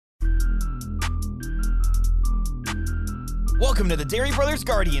Welcome to the Dery Brothers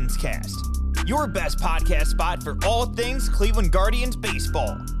Guardians Cast, your best podcast spot for all things Cleveland Guardians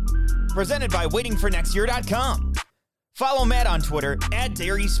baseball. Presented by waitingfornextyear.com. Follow Matt on Twitter at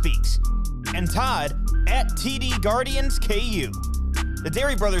Dery Speaks and Todd at TD Guardians KU. The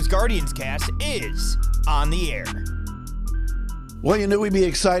Dery Brothers Guardians Cast is on the air. Well, you knew we'd be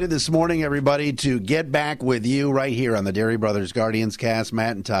excited this morning, everybody, to get back with you right here on the Dery Brothers Guardians Cast.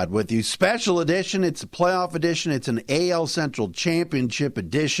 Matt and Todd with you. Special edition. It's a playoff edition. It's an AL Central Championship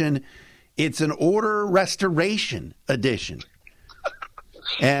edition. It's an order restoration edition.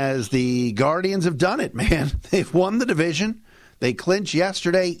 As the Guardians have done it, man. They've won the division. They clinched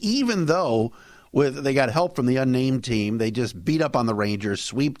yesterday, even though they got help from the unnamed team. They just beat up on the Rangers,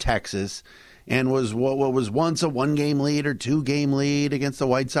 sweep Texas, and was what was once a one-game lead or two-game lead against the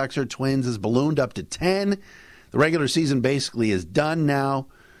White Sox or Twins has ballooned up to 10. The regular season basically is done now,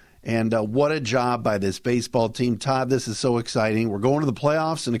 and what a job by this baseball team. Todd, this is so exciting. We're going to the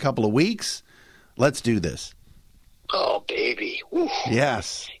playoffs in a couple of weeks. Let's do this. Oh, baby. Woo.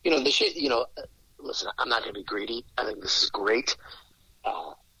 Yes. Listen, I'm not going to be greedy. I think this is great.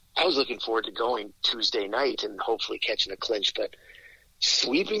 I was looking forward to going Tuesday night and hopefully catching a clinch, but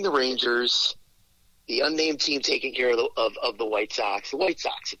sweeping the Rangers, the unnamed team taking care of the White Sox. The White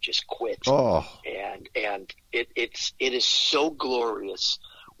Sox have just quit. Oh. And it is so glorious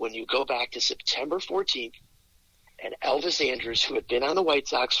when you go back to September 14th and Elvis Andrus, who had been on the White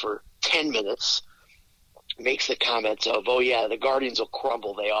Sox for 10 minutes, makes the comments of, oh, yeah, the Guardians will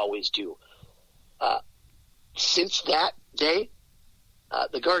crumble. They always do. Since that day,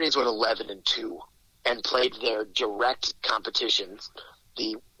 the Guardians went 11-2 and played their direct competitions,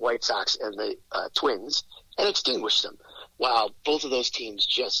 the White Sox and the Twins, and extinguished them. While both of those teams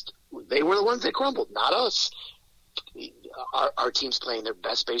they were the ones that crumbled, not us. Our team's playing their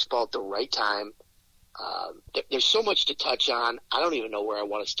best baseball at the right time. There's so much to touch on. I don't even know where I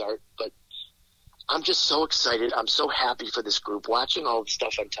want to start, but I'm just so excited. I'm so happy for this group, watching all the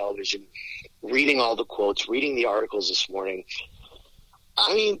stuff on television, reading all the quotes, reading the articles this morning.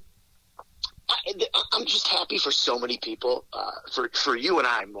 I mean, I'm just happy for so many people, for you and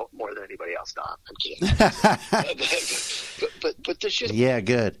I more than anybody else. No, I'm kidding. but there's just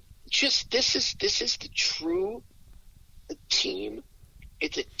good. Just this is the true team.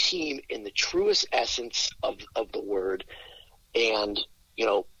 It's a team in the truest essence of the word. And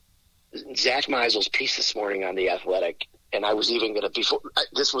Zach Meisel's piece this morning on The Athletic, and I was even going to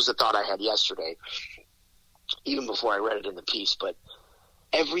this was the thought I had yesterday, even before I read it in the piece, but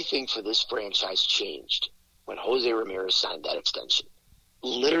everything for this franchise changed when Jose Ramirez signed that extension.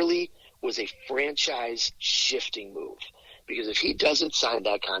 Literally was a franchise shifting move, because if he doesn't sign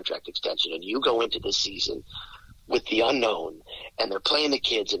that contract extension and you go into this season with the unknown and they're playing the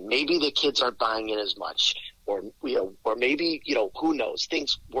kids and maybe the kids aren't buying in as much, or maybe, who knows,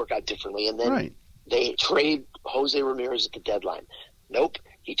 things work out differently. And then They trade Jose Ramirez at the deadline. Nope.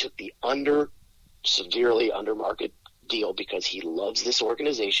 He took the severely under market deal because he loves this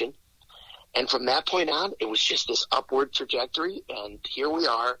organization. And from that point on, it was just this upward trajectory. And here we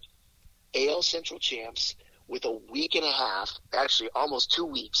are, AL Central champs, with a week and a half, actually almost 2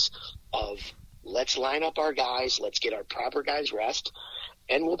 weeks of let's line up our guys, let's get our proper guys rest,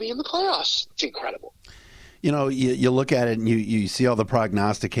 and we'll be in the playoffs. It's incredible. You look at it and you see all the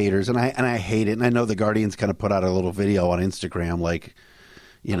prognosticators, and I hate it. And I know the Guardians kind of put out a little video on Instagram, like,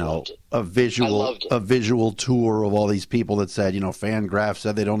 a visual tour of all these people that said, Fangraph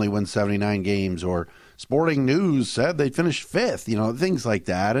said they'd only win 79 games, or Sporting News said they'd finish fifth, things like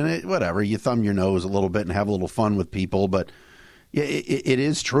that. And whatever, you thumb your nose a little bit and have a little fun with people. But yeah, it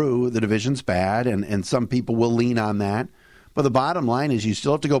is true. The division's bad, and some people will lean on that. But the bottom line is you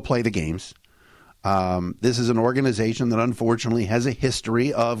still have to go play the games. This is an organization that unfortunately has a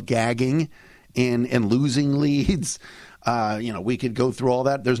history of gagging and losing leads. We could go through all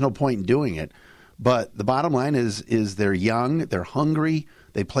that. There's no point in doing it. But the bottom line is they're young, they're hungry,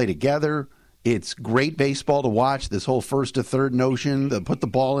 they play together. It's great baseball to watch, this whole first to third notion, to put the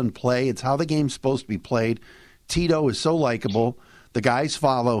ball in play. It's how the game's supposed to be played. Tito is so likable. The guys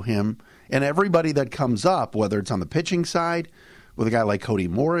follow him. And everybody that comes up, whether it's on the pitching side with a guy like Cody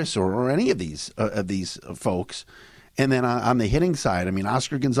Morris or any of these folks, and then on the hitting side,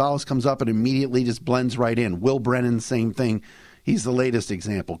 Oscar Gonzalez comes up and immediately just blends right in. Will Brennan, same thing. He's the latest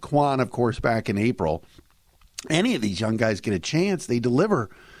example. Kwan, of course, back in April. Any of these young guys get a chance, they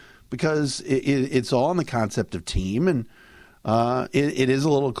deliver, because it's all in the concept of team. And it is a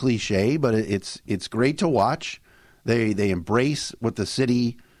little cliche, but it's great to watch. They embrace what the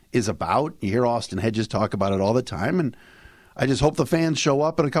city is about. You hear Austin Hedges talk about it all the time, and I just hope the fans show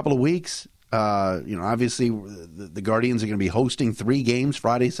up in a couple of weeks. Obviously the Guardians are going to be hosting 3 games,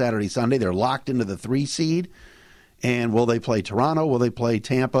 Friday, Saturday, Sunday. They're locked into the 3 seed. And will they play Toronto? Will they play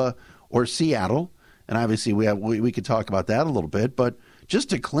Tampa or Seattle? And obviously we could talk about that a little bit. But just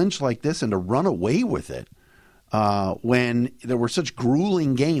to clinch like this and to run away with it when there were such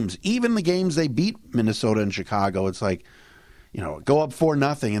grueling games, even the games they beat Minnesota and Chicago, it's like, go up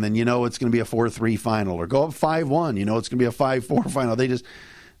 4-0 and then it's going to be a 4-3 final, or go up 5-1, it's going to be a 5-4 final.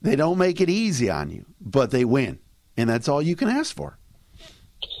 They don't make it easy on you, but they win. And that's all you can ask for.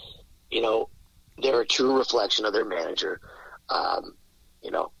 They're a true reflection of their manager.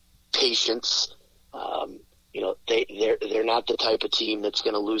 Patience. They're not the type of team that's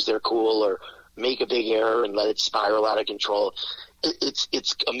going to lose their cool or make a big error and let it spiral out of control.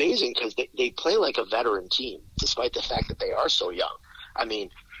 It's amazing because they play like a veteran team, despite the fact that they are so young. I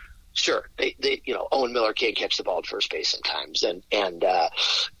mean, sure, they Owen Miller can't catch the ball at first base sometimes, and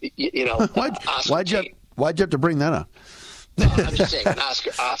why'd you have to bring that up? No, I'm just saying,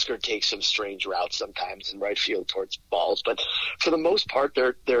 Oscar takes some strange routes sometimes in right field towards balls, but for the most part,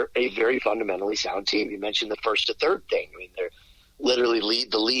 they're a very fundamentally sound team. You mentioned the first to third thing. I mean, they're literally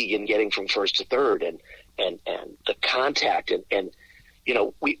lead the league in getting from first to third, and the contact, and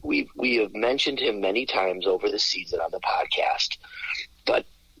we have mentioned him many times over the season on the podcast, but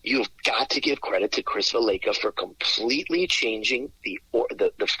you've got to give credit to Chris Valleca for completely changing the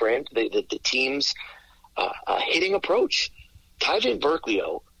team's hitting approach. Tyvin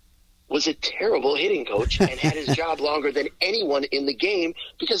Berklio was a terrible hitting coach and had his job longer than anyone in the game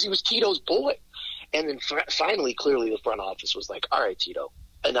because he was Tito's boy. And then finally, clearly, the front office was like, all right, Tito,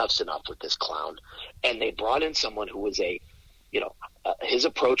 enough's enough with this clown. And they brought in someone who was his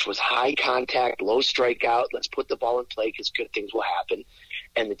approach was high contact, low strikeout. Let's put the ball in play because good things will happen.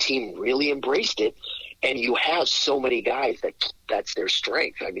 And the team really embraced it. And you have so many guys that's their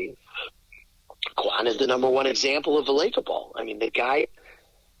strength. I mean, Kwan is the number one example of Valleca ball. I mean, the guy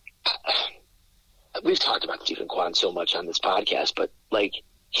we've talked about Stephen Kwan so much on this podcast, but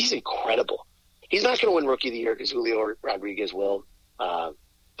he's incredible. He's not going to win Rookie of the Year because Julio Rodriguez will.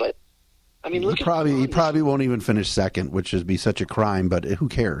 But I mean, look, he probably won't even finish second, which would be such a crime. But who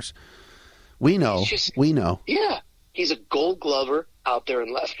cares? We know. We know. Yeah, he's a Gold Glover out there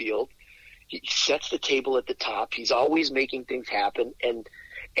in left field. He sets the table at the top. He's always making things happen, and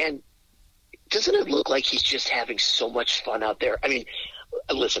doesn't it look like he's just having so much fun out there? I mean,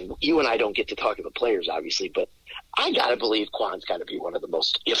 listen, you and I don't get to talk to the players, obviously, but I got to believe Kwan's got to be one of the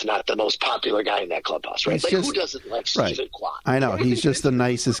most, if not the most popular guy in that clubhouse, right? Who doesn't like Stephen Kwan? I know. He's just the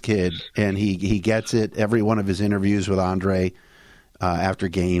nicest kid, and he gets it. Every one of his interviews with Andre after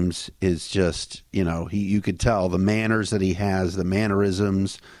games is just, you could tell the manners that he has, the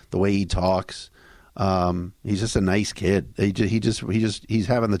mannerisms, the way he talks. He's just a nice kid. He's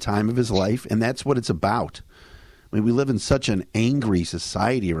having the time of his life, and that's what it's about. I mean, we live in such an angry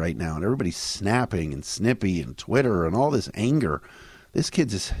society right now, and everybody's snapping and snippy and Twitter and all this anger. This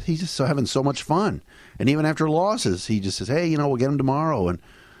he's just having so much fun. And even after losses, he just says, hey, we'll get him tomorrow. And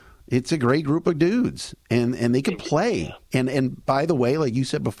it's a great group of dudes, and they can play. And by the way, like you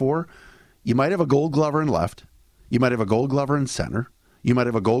said before, you might have a Gold Glover in left. You might have a Gold Glover in center. You might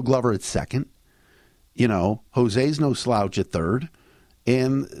have a Gold Glover at second. Jose's no slouch at third.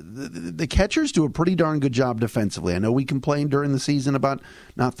 And the catchers do a pretty darn good job defensively. I know we complained during the season about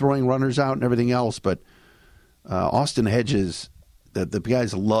not throwing runners out and everything else, but Austin Hedges, the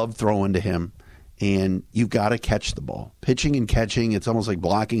guys love throwing to him, and you've got to catch the ball. Pitching and catching, it's almost like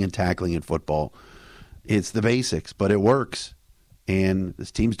blocking and tackling in football. It's the basics, but it works. And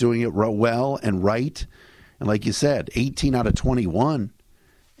this team's doing it well and right. And like you said, 18 out of 21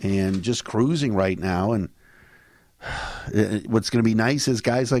 and just cruising right now. And what's going to be nice is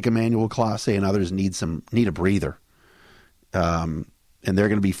guys like Emmanuel Clase and others need a breather. And they're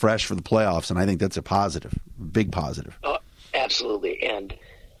going to be fresh for the playoffs, and I think that's a positive, big positive. Oh, absolutely. And,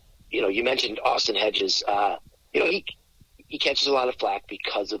 you mentioned Austin Hedges. He catches a lot of flack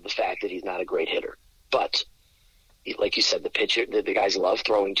because of the fact that he's not a great hitter. But, like you said, the guys love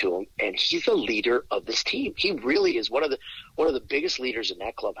throwing to him, and he's the leader of this team. He really is one of the biggest leaders in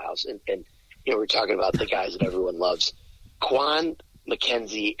that clubhouse. And we're talking about the guys that everyone loves. Kwan,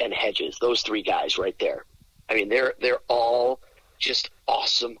 McKenzie, and Hedges, those three guys right there. I mean, they're all just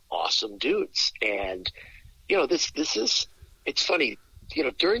awesome, awesome dudes. And, it's funny,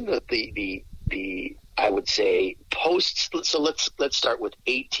 during the I would say posts. So let's start with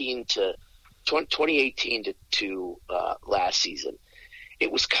 2018 to last season.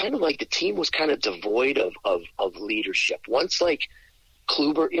 It was kind of like the team was kind of devoid of leadership. Once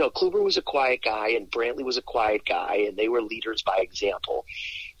Kluber was a quiet guy and Brantley was a quiet guy, and they were leaders by example.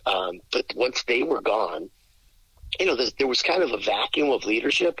 But once they were gone, there was kind of a vacuum of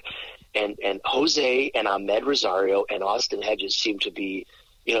leadership, and Jose and Ahmed Rosario and Austin Hedges seemed to be,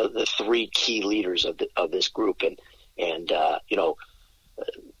 the three key leaders of this group. And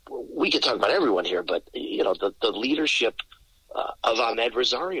we could talk about everyone here, but the leadership of Ahmed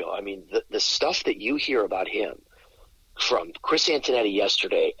Rosario. I mean, the stuff that you hear about him from Chris Antonetti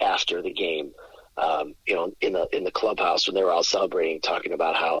yesterday after the game, in the clubhouse when they were all celebrating, talking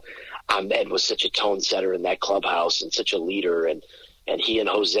about how Ahmed was such a tone setter in that clubhouse and such a leader, and he and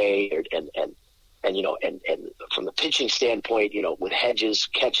Jose and from the pitching standpoint, with Hedges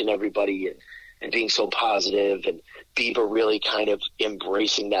catching everybody and being so positive, and Bieber really kind of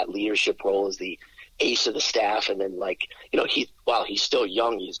embracing that leadership role as the ace of the staff. And then while he's still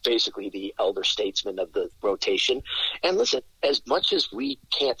young, he's basically the elder statesman of the rotation. And listen, as much as we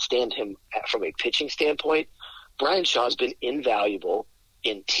can't stand him from a pitching standpoint, Brian Shaw's been invaluable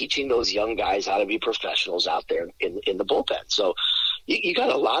in teaching those young guys how to be professionals out there in the bullpen. So you got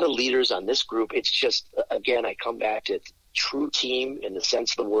a lot of leaders on this group. It's just, again, I come back to true team in the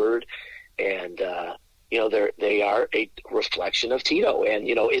sense of the word. And, they are a reflection of Tito. And,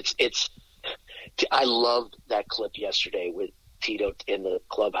 I loved that clip yesterday with Tito in the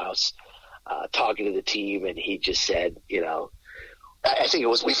clubhouse talking to the team, and he just said, I think it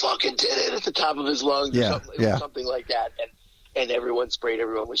was, "We fucking did it" at the top of his lungs, or something like that. And everyone sprayed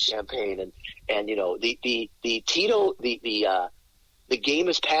everyone with champagne. And the Tito, the game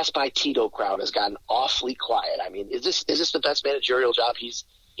is passed by Tito crowd has gotten awfully quiet. I mean, is this the best managerial job he's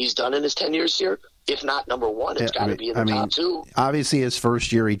done in his 10 years here? If not number one, it's got to be in the top two. Obviously, his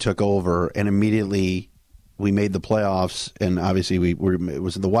first year he took over, and immediately we made the playoffs. And obviously, it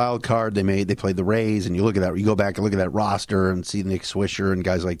was the wild card. They played the Rays, and you look at that. You go back and look at that roster and see Nick Swisher and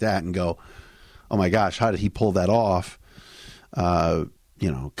guys like that, and go, "Oh my gosh, how did he pull that off?" Kind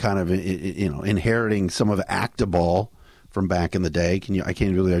of inheriting some of Actaball from back in the day. I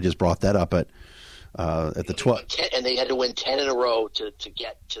can't believe I just brought that up, but at the 12, and they had to win 10 in a row to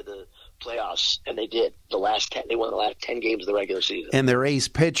get to the playoffs, and they did. They won the last 10 games of the regular season. And their ace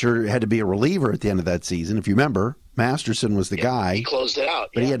pitcher had to be a reliever at the end of that season. If you remember, Masterson was the guy. He closed it out.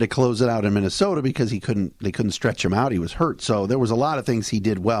 But he had to close it out in Minnesota because they couldn't stretch him out. He was hurt. So there was a lot of things he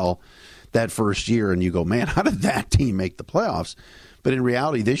did well that first year, and you go, man, how did that team make the playoffs? But in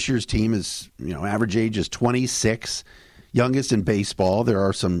reality, this year's team is, average age is 26, youngest in baseball. There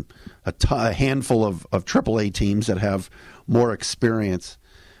are a handful of AAA teams that have more experience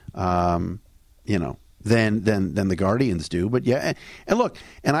than the Guardians do. But yeah, and look,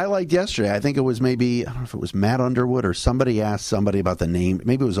 and I liked yesterday, I think it was maybe, I don't know if it was Matt Underwood or somebody asked somebody about the name,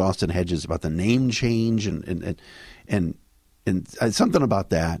 maybe it was Austin Hedges, about the name change and something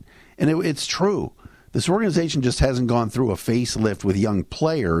about that. And it's true. This organization just hasn't gone through a facelift with young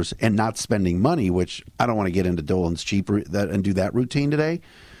players and not spending money, which I don't want to get into Dolan's cheap and do that routine today.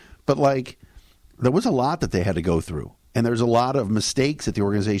 But there was a lot that they had to go through. And there's a lot of mistakes that the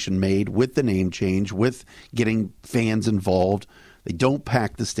organization made with the name change, with getting fans involved. They don't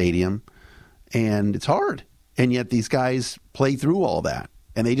pack the stadium, and it's hard. And yet these guys play through all that,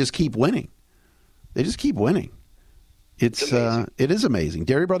 and they just keep winning. It is amazing.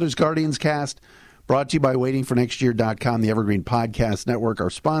 Dery Brothers Guardians Cast, brought to you by waitingfornextyear.com, the Evergreen Podcast Network. Our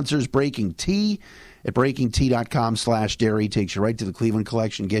sponsors, Breaking Tea at breakingtea.com/Dery takes you right to the Cleveland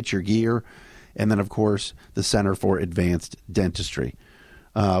Collection. Get your gear. And then, of course, the Center for Advanced Dentistry.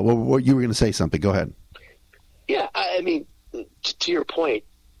 What you were going to say something. Go ahead. Yeah, I mean, to your point,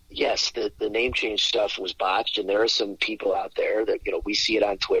 yes, the name change stuff was botched, and there are some people out there that, we see it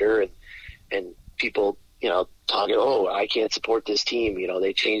on Twitter and people, talking, "Oh, I can't support this team.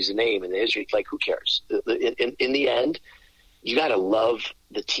 They changed the name and the history." Like, who cares? In the end, you got to love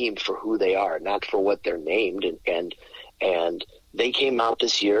the team for who they are, not for what they're named. And they came out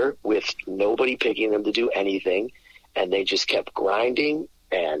this year with nobody picking them to do anything, and they just kept grinding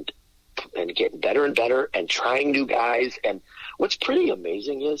and getting better and better and trying new guys. And what's pretty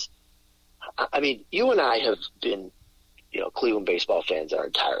amazing is, I mean, you and I have been, Cleveland baseball fans our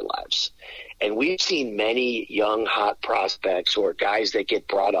entire lives. And we've seen many young, hot prospects or guys that get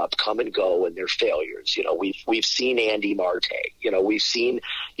brought up come and go and they're failures. We've seen Andy Marte. We've seen,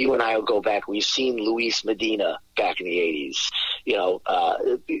 you and I will go back, we've seen Luis Medina back in the 80s.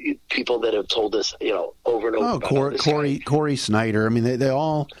 People that have told us, over and over. Oh, Corey Snyder. I mean, they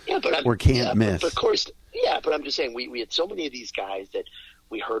all were can't miss. But of course, but I'm just saying we had so many of these guys that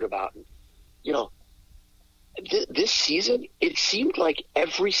we heard about. This season, it seemed like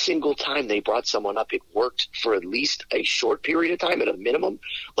every single time they brought someone up, it worked for at least a short period of time at a minimum.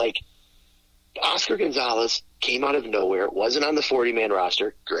 Like, Oscar Gonzalez came out of nowhere, wasn't on the 40-man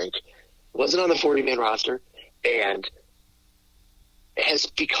roster, wasn't on the 40-man roster, and has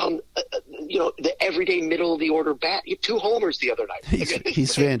become, the everyday middle-of-the-order bat. He had 2 homers the other night.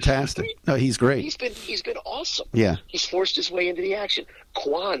 He's fantastic. No, he's great. He's been awesome. Yeah. He's forced his way into the action.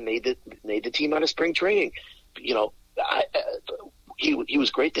 Kwan made the team out of spring training. He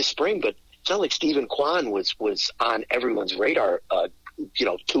was great this spring, but it's not like Stephen Kwan was on everyone's radar,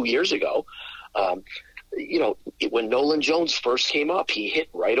 2 years ago. When Nolan Jones first came up, he hit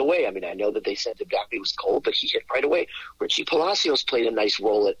right away. I mean, I know that they said the guy was cold, but he hit right away. Richie Palacios played a nice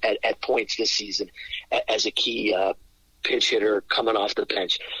role at points this season as a key pinch hitter coming off the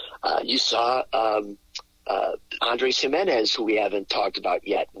bench. You saw Andres Jimenez, who we haven't talked about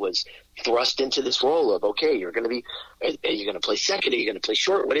yet, was thrust into this role of, okay, you're going to play second, are you going to play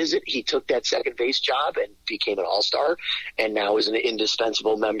short? What is it? He took that second base job and became an all-star, and now is an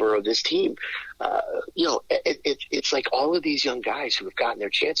indispensable member of this team. It's like all of these young guys who have gotten their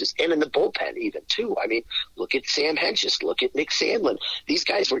chances, and in the bullpen even too. I mean, look at Sam Hentges, look at Nick Sandlin. These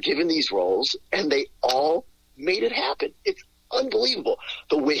guys were given these roles, and they all made it happen. It's unbelievable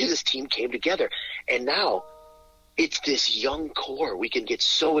the way this team came together, and now it's this young core. We can get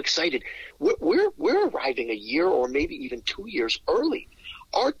so excited. We're arriving a year or maybe even 2 years early.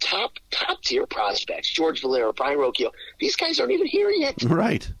 Our top tier prospects, George Valera, Brian Rocchio, these guys aren't even here yet.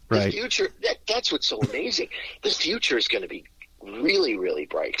 Right. The future, that's what's so amazing. The future is going to be really, really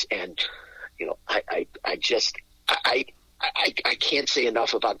bright. And, I can't say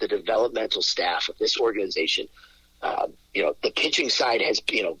enough about the developmental staff of this organization. The pitching side has,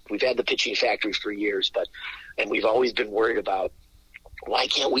 we've had the pitching factory for years, and we've always been worried about why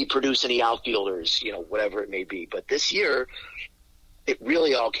can't we produce any outfielders, whatever it may be. But this year, it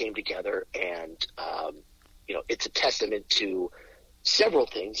really all came together, and, it's a testament to several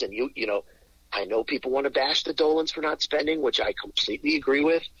things. And, I know people want to bash the Dolans for not spending, which I completely agree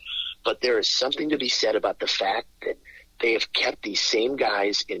with, but there is something to be said about the fact that they have kept these same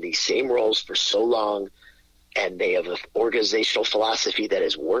guys in these same roles for so long, and they have an organizational philosophy that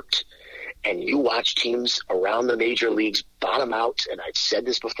has worked. And you watch teams around the major leagues bottom out, and I've said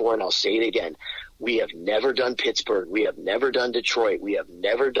this before and I'll say it again. We have never done Pittsburgh. We have never done Detroit. We have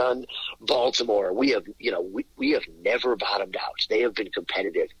never done Baltimore. We have never bottomed out. They have been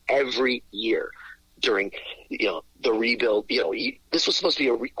competitive every year during, the rebuild. This was supposed to be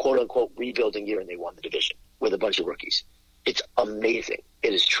a quote-unquote rebuilding year, and they won the division with a bunch of rookies. It's amazing.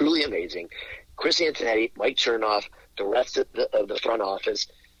 It is truly amazing. Chris Antonetti, Mike Chernoff, the rest of the front office,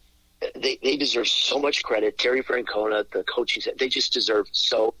 they deserve so much credit. Terry Francona, the coaching staff, they just deserve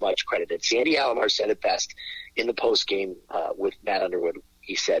so much credit. And Sandy Alomar said it best in the postgame with Matt Underwood.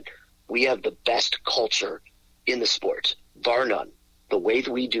 He said, we have the best culture in the sport, bar none. The way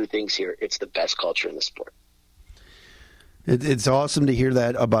that we do things here, it's the best culture in the sport. It's awesome to hear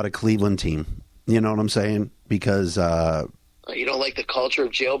that about a Cleveland team. You know what I'm saying? Because you don't like the culture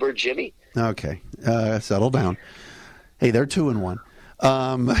of Jailbird Jimmy? Okay, settle down. Hey, they're 2-1.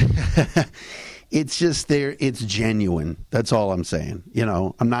 It's just it's genuine. That's all I'm saying.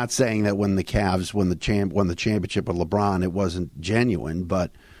 I'm not saying that when the Cavs won the championship with LeBron, it wasn't genuine,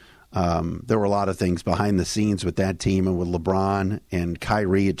 but there were a lot of things behind the scenes with that team and with LeBron and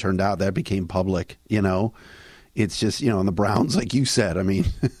Kyrie. It turned out that became public. It's just, and the Browns, like you said, I mean,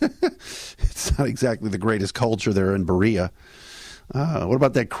 it's not exactly the greatest culture there in Berea. What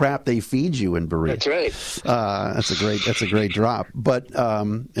about that crap they feed you in Berea? That's right. That's a great drop. But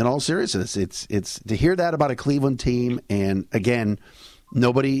in all seriousness, it's to hear that about a Cleveland team, and again,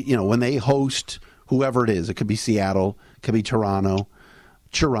 nobody, when they host whoever it is, it could be Seattle, it could be Toronto,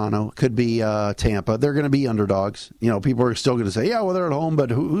 could be Tampa. They're going to be underdogs. People are still going to say, yeah, well, they're at home, but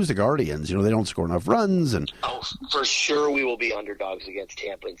who's the Guardians? They don't score enough runs. And for sure, we will be underdogs against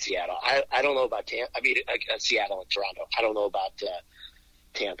Tampa and Seattle. I don't know about Tampa. I mean, Seattle and Toronto. I don't know about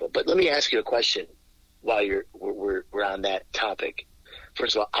Tampa. But let me ask you a question while we're on that topic.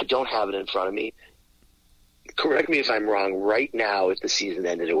 First of all, I don't have it in front of me. Correct me if I'm wrong. Right now, if the season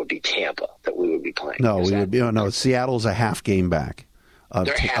ended, it would be Tampa that we would be playing. No, would be. No, Seattle's a half game back. Of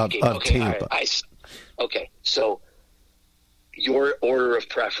Tampa. Okay, so your order of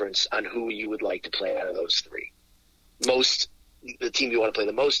preference on who you would like to play out of those three. The team you want to play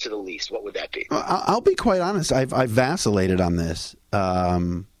the most to the least, what would that be? I'll be quite honest. I've vacillated on this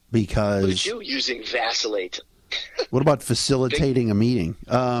because... Look at you using vacillate. What about facilitating a meeting?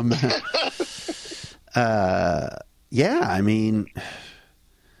 Yeah, I mean,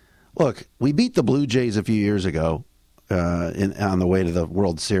 look, we beat the Blue Jays a few years ago. On the way to the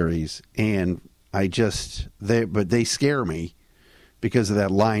World Series, and they scare me because of that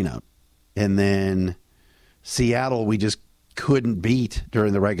lineup. And then Seattle, we just couldn't beat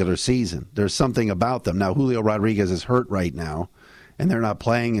during the regular season. There's something about them. Now, Julio Rodriguez is hurt right now, and they're not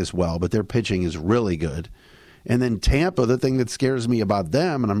playing as well, but their pitching is really good. And then Tampa, the thing that scares me about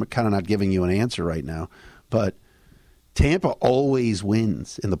them, and I'm kind of not giving you an answer right now, but Tampa always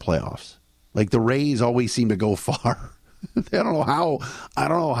wins in the playoffs. Like the Rays always seem to go far. I don't know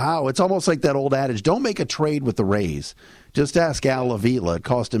how. It's almost like that old adage, don't make a trade with the Rays. Just ask Al Avila. It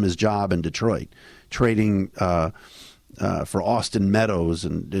cost him his job in Detroit, trading for Austin Meadows.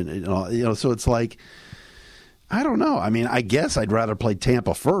 And so it's like, I don't know. I mean, I guess I'd rather play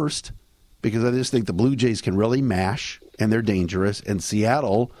Tampa first because I just think the Blue Jays can really mash, and they're dangerous. And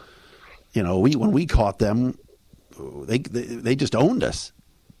Seattle, when we caught them, they just owned us.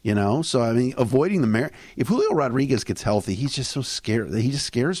 So I mean, avoiding if Julio Rodriguez gets healthy, he's just so scared. He just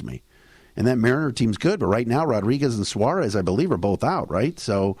scares me. And that Mariner team's good, but right now Rodriguez and Suarez, I believe, are both out, right?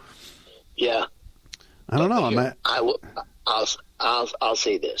 So, yeah, I don't know. I'll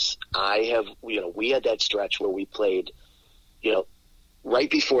say this: we had that stretch where we played, right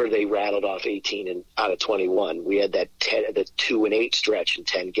before they rattled off 18 and out of 21, we had that the 2-8 stretch in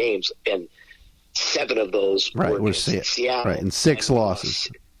 10 games, and 7 of those were Seattle, right, and 6 losses.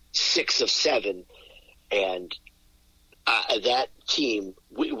 6 of 7, and that team,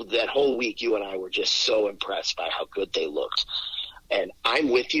 that whole week, you and I were just so impressed by how good they looked. And I'm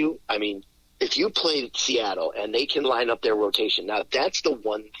with you. I mean, if you play Seattle and they can line up their rotation, now that's the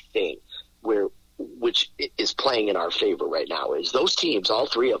one thing which is playing in our favor right now, is those teams, all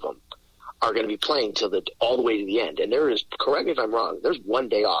 3 of them, are going to be playing all the way to the end. And there is, correct me if I'm wrong, there's 1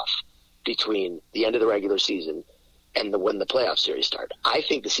 day off between the end of the regular season and when the playoff series start. I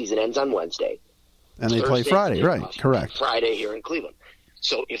think the season ends on Wednesday. And they play Friday, right, correct. Friday here in Cleveland.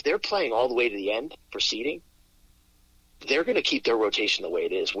 So if they're playing all the way to the end for seeding, they're going to keep their rotation the way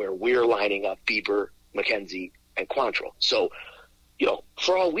it is, where we're lining up Bieber, McKenzie, and Quantrill. So,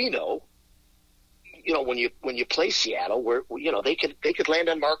 for all we know, when you play Seattle, where they could land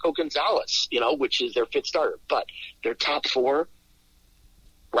on Marco Gonzalez, which is their 5th starter. But their top 4,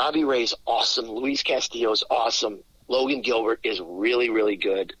 Robbie Ray's awesome, Luis Castillo's awesome, Logan Gilbert is really, really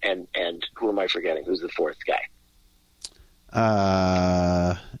good, and who am I forgetting? Who's the 4th guy?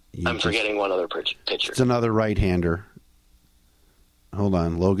 I'm forgetting one other pitcher. It's another right-hander. Hold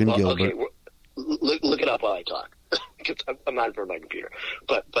on, Logan Gilbert. Okay, look it up while I talk. I'm not in front of my computer.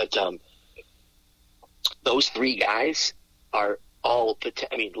 But those 3 guys are all.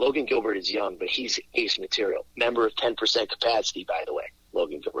 I mean, Logan Gilbert is young, but he's ace material. Member of 10% capacity, by the way.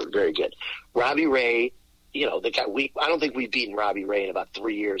 Logan Gilbert, very good. Robbie Ray, the guy. I don't think we've beaten Robbie Ray in about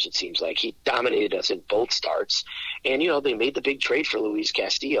 3 years. It seems like he dominated us in both starts, and they made the big trade for Luis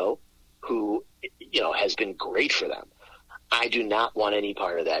Castillo, who has been great for them. I do not want any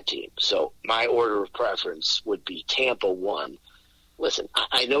part of that team. So my order of preference would be Tampa 1. Listen,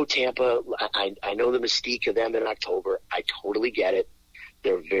 I know Tampa. I know the mystique of them in October. I totally get it.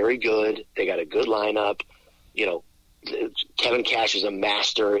 They're very good. They got a good lineup. Kevin Cash is a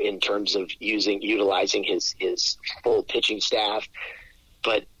master in terms of utilizing his full pitching staff.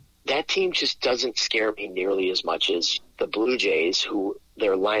 But that team just doesn't scare me nearly as much as the Blue Jays, who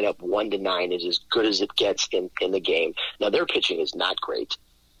their lineup 1 to 9 is as good as it gets in the game. Now, their pitching is not great,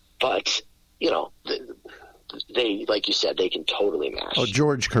 but, they, like you said, they can totally mash. Oh,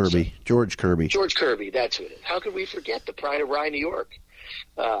 George Kirby, that's who it is. How could we forget the pride of Rye, New York?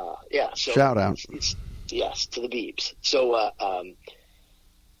 So shout out. Yes, to the Beebs. So,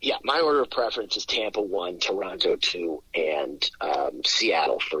 my order of preference is Tampa 1, Toronto 2, and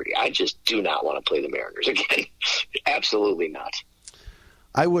Seattle 3. I just do not want to play the Mariners again. Absolutely not.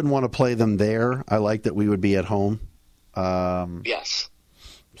 I wouldn't want to play them there. I like that we would be at home. Yes.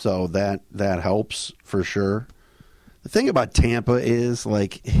 So that helps for sure. The thing about Tampa is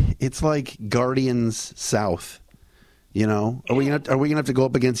it's like Guardians South. Are we gonna have to go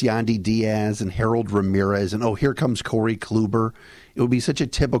up against Yandy Diaz and Harold Ramirez and here comes Corey Kluber? It would be such a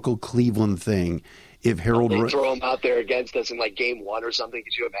typical Cleveland thing if Harold throw him out there against us in game 1 or something.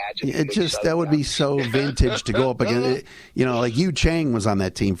 Could you imagine? That would be so vintage to go up against. Like Yu Chang was on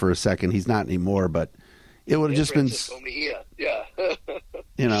that team for a second. He's not anymore, but it would have just been. Yeah.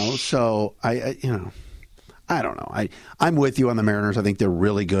 So I don't know. I'm with you on the Mariners. I think they're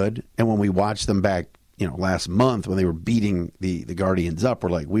really good, and when we watched them back, last month when they were beating the Guardians up, we're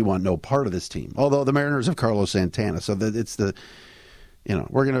like, we want no part of this team. Although the Mariners have Carlos Santana, so that it's the,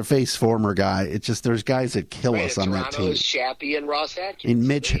 we're going to face former guy. It's just there's guys that kill us on that team. Shappy and Ross Atkins. And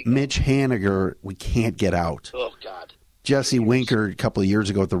Mitch Haniger, we can't get out. Oh God. Jesse Winker a couple of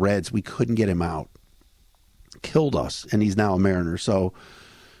years ago at the Reds, we couldn't get him out. Killed us, and he's now a Mariner. So,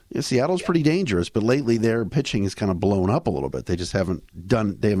 Yeah, Seattle's pretty dangerous, but lately their pitching has kind of blown up a little bit. They just haven't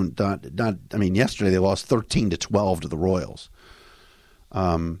done. I mean, yesterday they lost 13-12 to the Royals.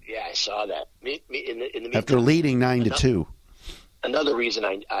 Yeah, I saw that. In the meantime, after leading 9-2. Another reason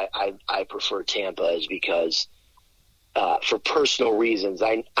I prefer Tampa is because for personal reasons,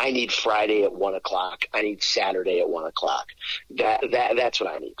 I need Friday at 1:00. I need Saturday at 1:00. That's what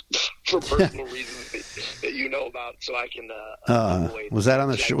I need for personal reasons that you know about, so I can avoid. Was that on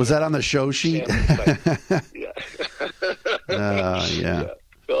the was that on the show sheet? Yeah. Yeah.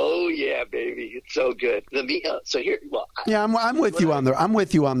 Oh yeah, baby, it's so good. So here, well, I'm with you on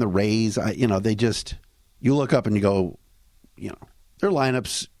the Rays. They just, you look up and you go, their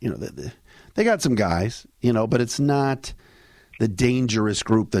lineups, they got some guys, but it's not the dangerous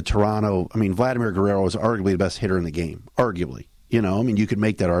group that Toronto. I mean, Vladimir Guerrero is arguably the best hitter in the game. Arguably, you could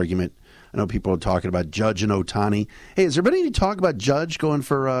make that argument. I know people are talking about Judge and Ohtani. Hey, has there been any talk about Judge going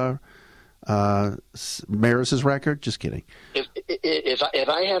for Maris's record? Just kidding. If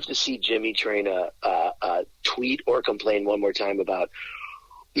I have to see Jimmy Train tweet or complain one more time about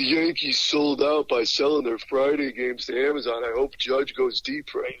the Yankees sold out by selling their Friday games to Amazon, I hope Judge goes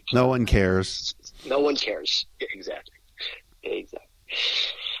deep, right? No one cares. No one cares. Exactly.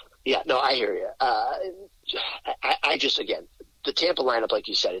 Yeah, no, I hear you. I just, again, the Tampa lineup, like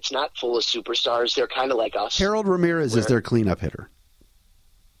you said, it's not full of superstars. They're kind of like us. Harold Ramirez is their cleanup hitter.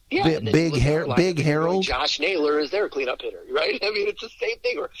 Yeah, big Harold. Josh Naylor is their cleanup hitter, right? I mean, it's the same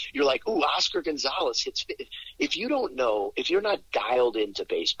thing. Or you're like, ooh, Oscar Gonzalez hits. If you don't know, if you're not dialed into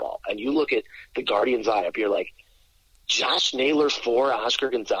baseball, and you look at the Guardians lineup, you're like, Josh Naylor 4, Oscar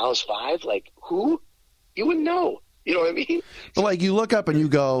Gonzalez 5. Like, who? You wouldn't know. You know what I mean? But like, you look up and you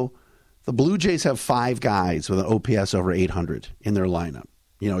go, the Blue Jays have 5 guys with an OPS over 800 in their lineup.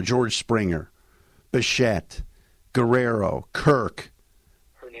 George Springer, Bichette, Guerrero, Kirk.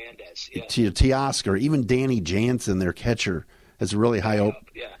 Yeah. Teoscar, even Danny Jansen, their catcher, has really high and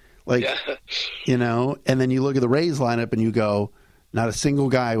then you look at the Rays lineup and you go, not a single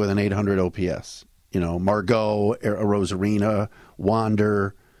guy with an 800 OPS. Margot, Rosarina,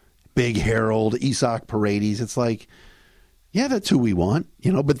 Wander, Big Harold, Isaac Paredes. It's like, yeah, that's who we want,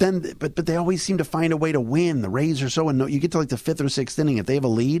 but they always seem to find a way to win. The Rays are so you get to like the 5th or 6th inning, if they have a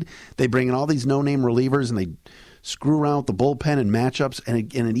lead, they bring in all these no-name relievers and they screw around with the bullpen and matchups,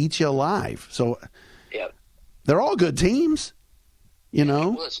 and it eats you alive. So they're all good teams,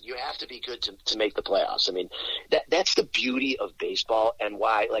 Listen, you have to be good to make the playoffs. I mean, that's the beauty of baseball, and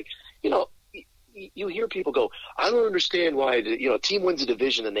why, you hear people go, I don't understand why, a team wins a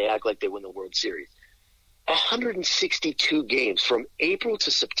division and they act like they win the World Series. 162 games from April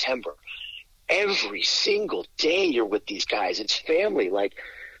to September. Every single day you're with these guys. It's family. Like,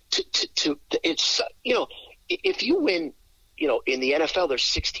 it's, if you win, in the NFL, there's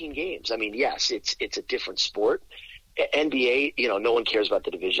 16 games. I mean, yes, it's a different sport. NBA, no one cares about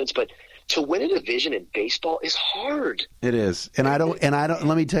the divisions, but to win a division in baseball is hard. It is. And I don't,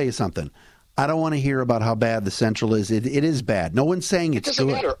 let me tell you something. I don't want to hear about how bad the Central is. It is bad. No one's saying it's good.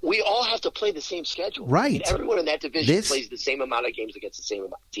 It doesn't matter. We all have to play the same schedule. Right. I mean, everyone in that division plays the same amount of games against the same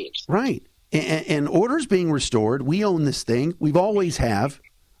amount of teams. Right. And order's being restored. We own this thing. We've always have.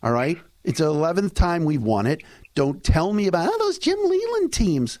 All right? It's the 11th time we've won it. Don't tell me about those Jim Leland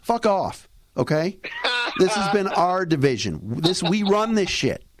teams. Fuck off. Okay? This has been our division. We run this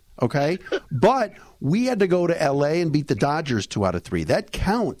shit. Okay? But we had to go to L.A. and beat the Dodgers 2 out of 3. That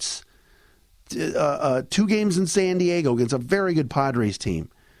counts. 2 games in San Diego against a very good Padres team.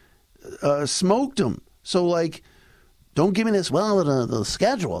 Smoked them. So, don't give me this, the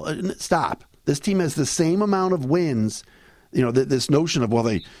schedule. Stop. This team has the same amount of wins. This notion of,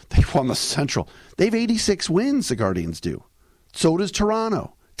 they won the Central. They have 86 wins, the Guardians do. So does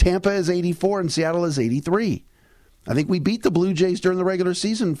Toronto. Tampa has 84 and Seattle has 83. I think we beat the Blue Jays during the regular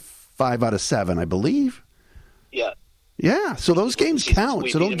season 5 out of 7, I believe. Yeah. Yeah, so those games count.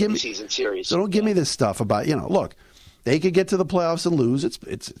 So don't give me this stuff about, look, they could get to the playoffs and lose.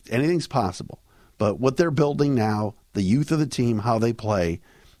 It's anything's possible. But what they're building now, the youth of the team, how they play,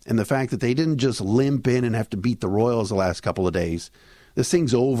 and the fact that they didn't just limp in and have to beat the Royals the last couple of days. This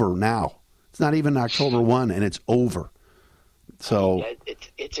thing's over now. It's not even October 1 and it's over. So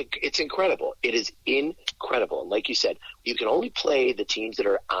it's incredible. It is incredible. And like you said, you can only play the teams that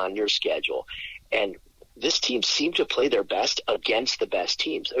are on your schedule. And this team seemed to play their best against the best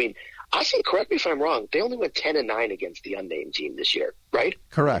teams. I mean, I say, correct me if I'm wrong, they only went 10-9 against the unnamed team this year, right?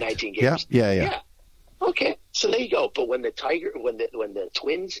 Correct. 19 games. Yeah. Okay, so there you go. But when the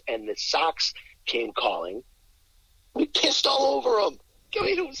Twins and the Sox came calling, we pissed all over them. I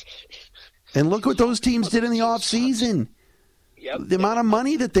mean, and look what those teams did in the offseason. The amount of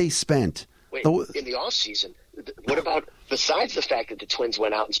money that they spent. Wait, in the offseason, what about, besides the fact that the Twins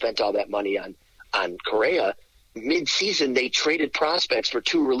went out and spent all that money on Correa, mid-season they traded prospects for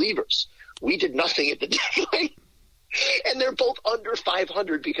 2 relievers. We did nothing at the deadline. And they're both under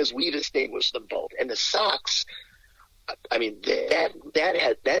 500 because we distinguished them both. And the Sox, I mean,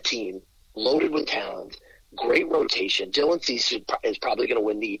 that team loaded with talent, great rotation. Dylan Cease is probably going to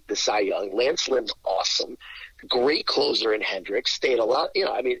win the Cy Young. Lance Lynn's awesome. Great closer in Hendricks. Stayed a lot.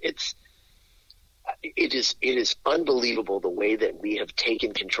 I mean, it is unbelievable the way that we have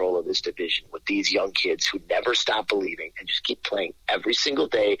taken control of this division with these young kids who never stop believing and just keep playing every single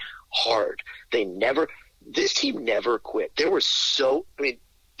day hard. This team never quit.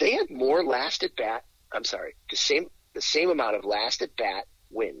 They had more last at bat. I'm sorry, the same amount of last at bat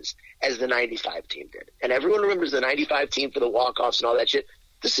wins as the 95 team did. And everyone remembers the 95 team for the walk-offs and all that shit.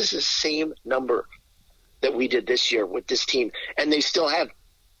 This is the same number that we did this year with this team. And they still have,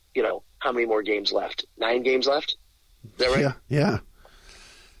 how many more games left? 9 games left? Is that right? Yeah.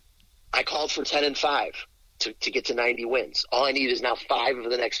 I called for 10-5 to get to 90 wins. All I need is now 5 of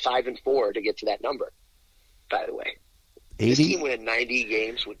the next 5 and 4 to get to that number, by the way. 80? This team winning 90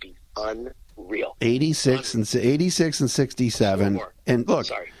 games would be unreal. 86 and 67. And look,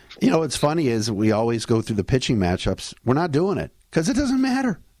 what's funny is we always go through the pitching matchups. We're not doing it because it doesn't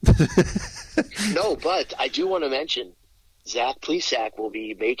matter. No, but I do want to mention Zach Plesac will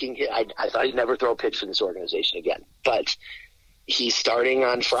be making – I thought he'd never throw a pitch for this organization again, but he's starting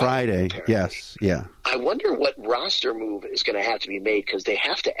on Friday. Apparently. Yes, yeah. I wonder what roster move is going to have to be made because they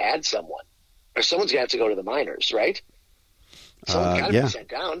have to add someone. Or someone's going to have to go to the minors, right? Someone's got to be sent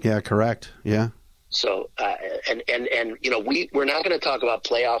down. Yeah, correct. Yeah. So, we're not going to talk about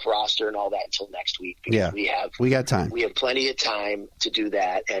playoff roster and all that until next week because we got time. We have plenty of time to do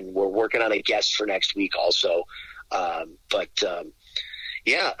that, and we're working on a guest for next week also. I'm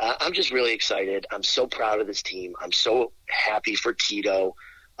just really excited. I'm so proud of this team. I'm so happy for Tito.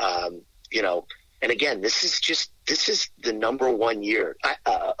 And again, this is the number 1 year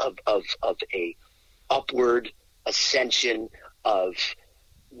of a upward ascension of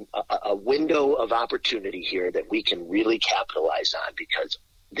a window of opportunity here that we can really capitalize on because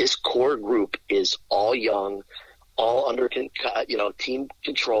this core group is all young, all under team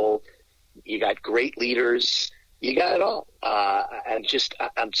control. You got great leaders. You got it all.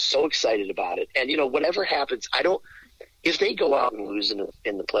 I'm so excited about it. And whatever happens, if they go out and lose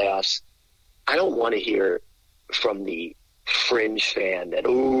in the playoffs, I don't want to hear from the fringe fan that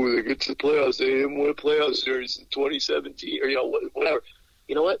they get to the playoffs, they didn't win a playoff series in 2017 or whatever.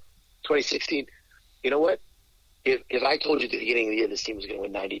 You know what? 2016. You know what? If I told you at the beginning of the year this team was going to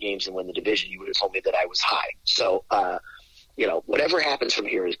win 90 games and win the division, you would have told me that I was high. So, whatever happens from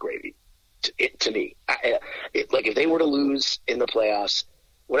here is gravy to me. If they were to lose in the playoffs,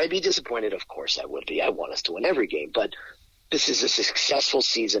 would I be disappointed? Of course I would be. I want us to win every game, but this is a successful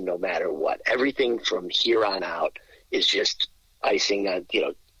season no matter what. Everything from here on out is just icing on,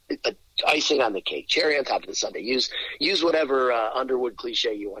 icing on the cake, cherry on top of the sundae. Use whatever Underwood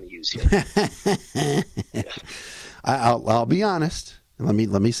cliche you want to use here. Yeah. I'll be honest. Let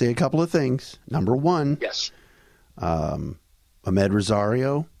me say a couple of things. Number one, yes, Ahmed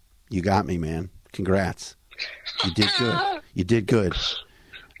Rosario, you got me, man. Congrats. You did good. You did good.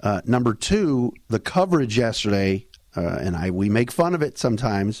 Number two, the coverage yesterday, we make fun of it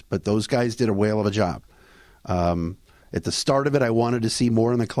sometimes, but those guys did a whale of a job. At the start of it, I wanted to see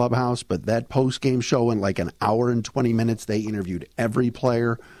more in the clubhouse, but that post-game show in like an hour and 20 minutes, they interviewed every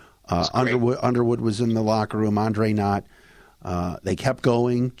player. Underwood was in the locker room, Andre Knott. They kept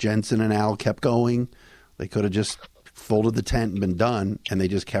going. Jensen and Al kept going. They could have just folded the tent and been done, and they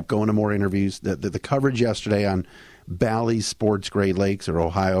just kept going to more interviews. The coverage yesterday on Bally's Sports Great Lakes or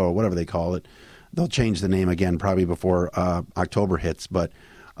Ohio or whatever they call it, they'll change the name again probably before October hits, but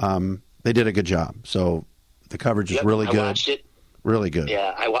they did a good job. So the coverage is really good. I watched it. Really good.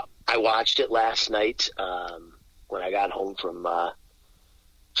 Yeah, I watched it last night when I got home from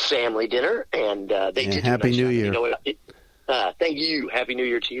family dinner, and they did. Happy New Year. Thank you. Happy New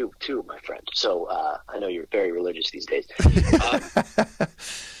Year to you too, my friend. So I know you're very religious these days.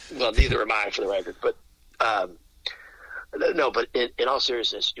 Well, neither am I, for the record. But no. But in all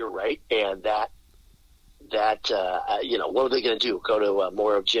seriousness, you're right, and that what are they going to do? Go to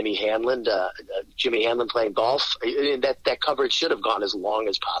more of Jimmy Hanlon playing golf? That coverage should have gone as long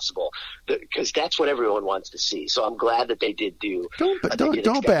as possible because that's what everyone wants to see. So I'm glad that they did do.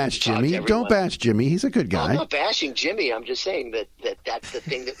 Don't bash Jimmy. Don't bash Jimmy. He's a good guy. I'm not bashing Jimmy. I'm just saying that's the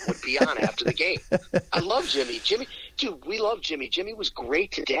thing that would be on after the game. I love Jimmy. Dude, we love Jimmy. Jimmy was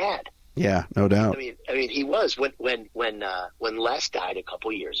great to Dad. Yeah, no doubt. I mean, he was when Les died a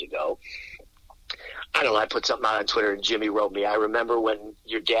couple years ago. I don't know. I put something out on Twitter, and Jimmy wrote me. I remember when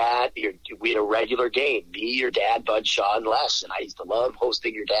we had a regular game. Me, your dad, Bud Shaw, and Les, and I used to love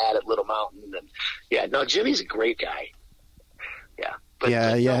hosting your dad at Little Mountain. And yeah, no, Jimmy's a great guy. Yeah,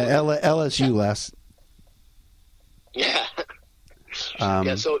 LSU, Les. Yeah.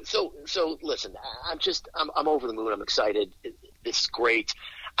 Yeah. So listen, I'm over the moon. I'm excited. This is great.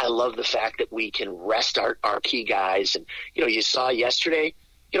 I love the fact that we can rest our key guys. And, you saw yesterday,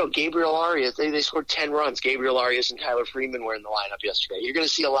 Gabriel Arias, they scored 10 runs. Gabriel Arias and Tyler Freeman were in the lineup yesterday. You're going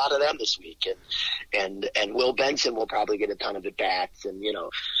to see a lot of them this week. And Will Benson will probably get a ton of at-bats. And,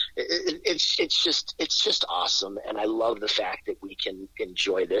 it's just awesome. And I love the fact that we can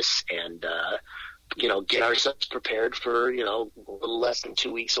enjoy this and, get ourselves prepared for, a little less than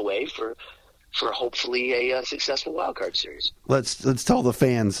 2 weeks away for hopefully a successful wild card series. Let's tell the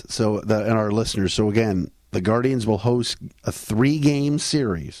fans and our listeners. So again, the Guardians will host a 3-game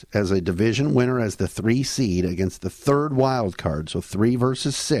series as a division winner as the 3 seed against the 3rd wild card. So 3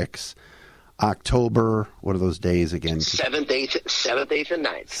 versus 6. October, what are those days again? 7th, 8th, and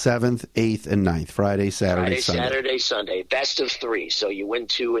 9th. 7th, 8th, and 9th. Friday, Sunday. Saturday, Sunday. Best of 3. So you win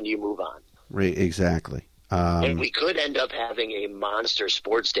 2 and you move on. Right, exactly. And we could end up having a monster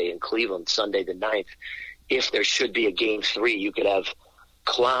sports day in Cleveland Sunday the 9th. If there should be a game 3, you could have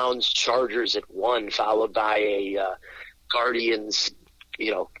Clowns, Chargers at 1, followed by a Guardians,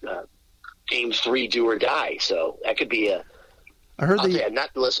 game 3 do or die. So that could be a. I heard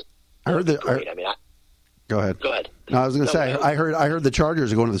listen. I heard that. Go ahead. Go ahead. No, I was going to say. I heard the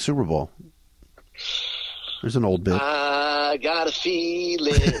Chargers are going to the Super Bowl. There's an old bit. I got a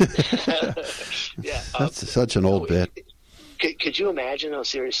feeling. Yeah, that's such an old bit. Could you imagine? No,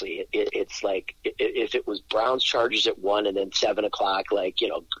 seriously, it's like if it was Browns Chargers at 1 and then 7 o'clock,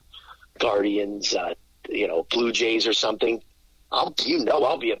 Guardians, Blue Jays or something. I'll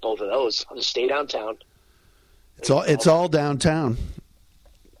be at both of those. I'll just stay downtown. It's all downtown.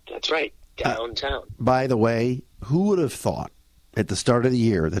 That's right, downtown. By the way, who would have thought at the start of the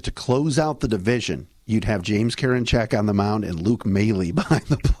year that to close out the division, you'd have James Karinchak on the mound and Luke Maile behind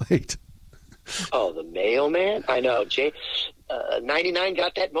the plate? Oh, the mailman? I know. 99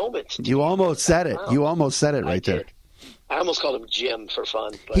 got that moment. You almost said it. Wow. You almost said it right there. I almost called him Jim for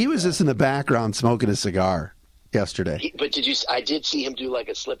fun. But, he was just in the background smoking a cigar yesterday. But I did see him do like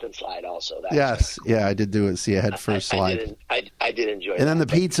a slip and slide also. Yes. Yeah, I did see a head first slide. I did enjoy And then the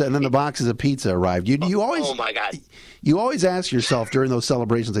pizza, and then the boxes of pizza arrived. You always, oh my God. You always ask yourself during those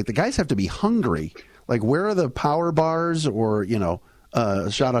celebrations, like, the guys have to be hungry. Like, where are the power bars or, shout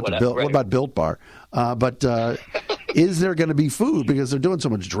out to Bill. Right. What about Built Bar? But is there going to be food? Because they're doing so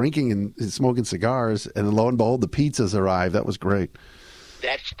much drinking and smoking cigars, and then lo and behold, the pizzas arrived. That was great.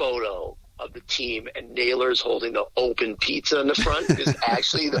 That photo of the team and Naylor's holding the open pizza in the front is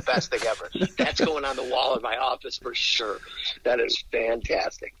actually the best thing ever. That's going on the wall in my office for sure. That is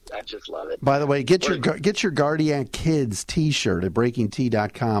fantastic. I just love it. By the way, get your Gardiac Kids T-shirt at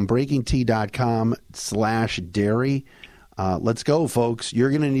BreakingT.com. BreakingT.com/Dery. Let's go, folks. You're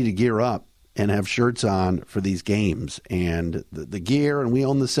going to need to gear up and have shirts on for these games. And the gear, and we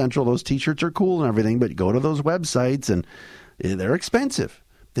own the Central. Those T-shirts are cool and everything, but go to those websites, and they're expensive.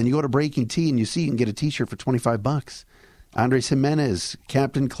 Then you go to Breaking T, and you can get a T-shirt for $25. Andres Jimenez,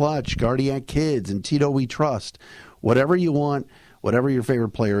 Captain Clutch, Gardiac Kids, and Tito We Trust. Whatever you want, whatever your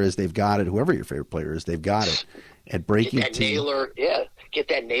favorite player is, they've got it. Whoever your favorite player is, they've got it. At Breaking Get that T. Naylor, yeah. Get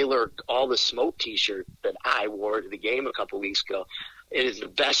that Naylor All the Smoke T-shirt that I wore to the game a couple weeks ago. It is the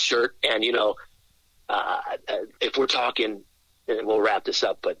best shirt, and if we're talking, and we'll wrap this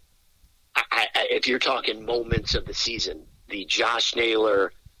up, but if you're talking moments of the season, the Josh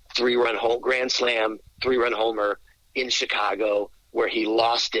Naylor 3-run grand slam, 3-run homer in Chicago where he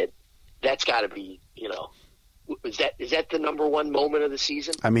lost it, that's got to be, is that the number one moment of the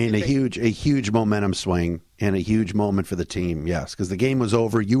season? I mean, a huge momentum swing and a huge moment for the team. Yes, because the game was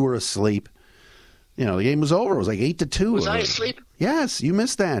over. You were asleep. The game was over. It was like 8-2. Was I asleep? Yes, you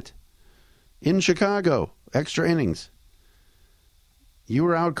missed that in Chicago. Extra innings. You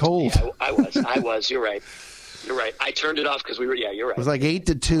were out cold. Yeah, I was. You're right. I turned it off because we were. Yeah, you're right. It was like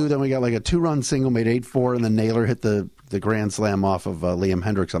 8-2. Then we got like a 2-run single, made 8-4, and then Naylor hit the grand slam off of Liam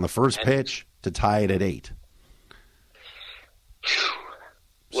Hendricks on the first pitch to tie it at 8.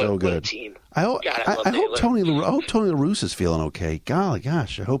 So good. What a team. I hope Tony La Russa is feeling okay. Golly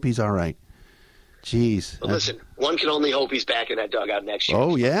gosh, I hope he's all right. Jeez. Well, listen, one can only hope he's back in that dugout next year.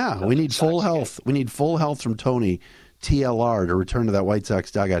 Oh yeah, we need full health. We need full health from Tony TLR to return to that White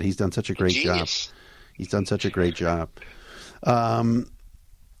Sox dugout. He's done such a great job. He's done such a great job.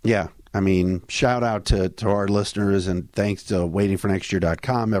 Yeah, I mean, shout out to our listeners, and thanks to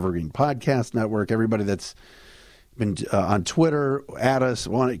waitingfornextyear.com, Evergreen Podcast Network, everybody that's been on Twitter at us.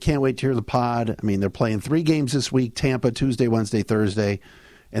 Can't wait to hear the pod. I mean, they're playing 3 games this week: Tampa Tuesday, Wednesday, Thursday,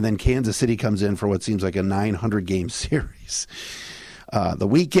 and then Kansas City comes in for what seems like a 900-game series the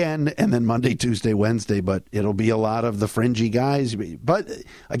weekend, and then Monday, Tuesday, Wednesday. But it'll be a lot of the fringy guys. But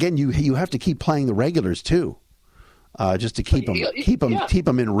again, you have to keep playing the regulars too, just to keep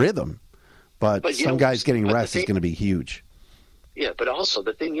them in rhythm. But some guys getting rest is going to be huge. Yeah, but also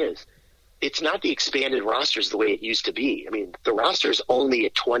the thing is, it's not the expanded rosters the way it used to be. I mean, the roster's only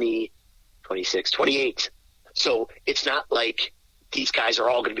at 20, 26, 28. So it's not like these guys are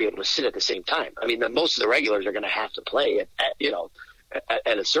all going to be able to sit at the same time. I mean, most of the regulars are going to have to play at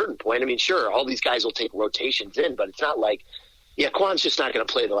a certain point. I mean, sure, all these guys will take rotations in, but it's not like, Quan's just not going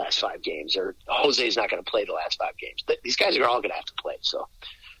to play the last 5 games, or Jose's not going to play the last 5 games. These guys are all going to have to play, so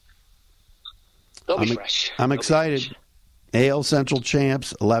they'll be fresh. I'm excited. AL Central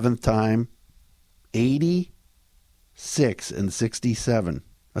champs, 11th time, 86-67,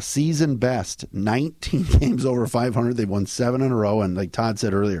 a season best, 19 games over 500. They've won 7 in a row, and like Todd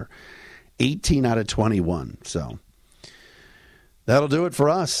said earlier, 18 out of 21. So that'll do it for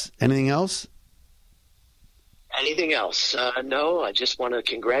us. Anything else? Anything else? No, I just want to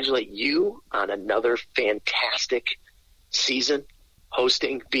congratulate you on another fantastic season,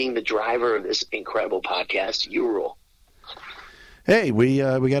 hosting, being the driver of this incredible podcast. You rule. Hey, we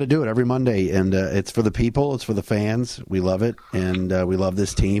got to do it every Monday, and it's for the people, it's for the fans. We love it, and we love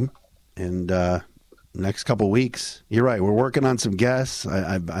this team. And next couple weeks, you're right. We're working on some guests.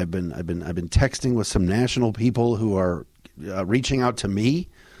 I've been texting with some national people who are reaching out to me,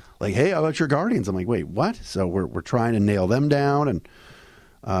 like, "Hey, how about your Guardians?" I'm like, "Wait, what?" So we're trying to nail them down and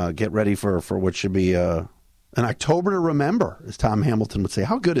get ready for what should be an October to remember, as Tom Hamilton would say.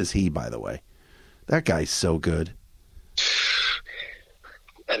 How good is he, by the way? That guy's so good.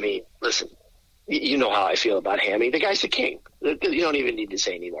 I mean, listen, you know how I feel about Hammy. The guy's the king. You don't even need to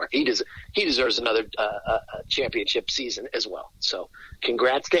say anymore. He deserves another championship season as well. So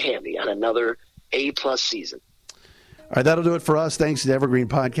congrats to Hammy on another A-plus season. All right, that'll do it for us. Thanks to the Evergreen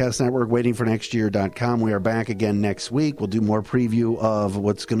Podcast Network, waitingfornextyear.com. We are back again next week. We'll do more preview of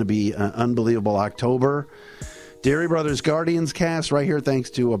what's going to be an unbelievable October. Dery Brothers Guardians cast right here, thanks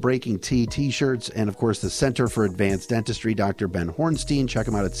to Breaking T T-shirts and, of course, the Center for Advanced Dentistry, Dr. Ben Hornstein. Check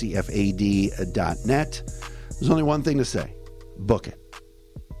him out at cfad.net. There's only one thing to say. Book it.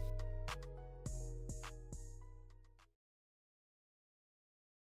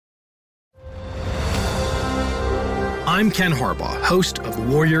 I'm Ken Harbaugh, host of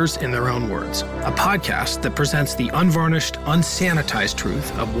Warriors in Their Own Words, a podcast that presents the unvarnished, unsanitized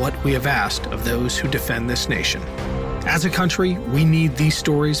truth of what we have asked of those who defend this nation. As a country, we need these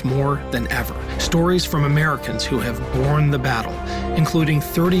stories more than ever. Stories from Americans who have borne the battle, including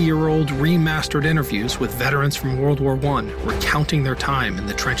 30-year-old remastered interviews with veterans from World War I recounting their time in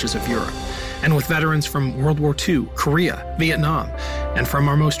the trenches of Europe, and with veterans from World War II, Korea, Vietnam, and from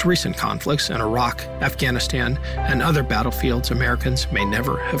our most recent conflicts in Iraq, Afghanistan, and other battlefields Americans may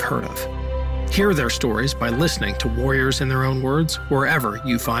never have heard of. Hear their stories by listening to Warriors in Their Own Words wherever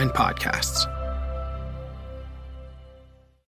you find podcasts.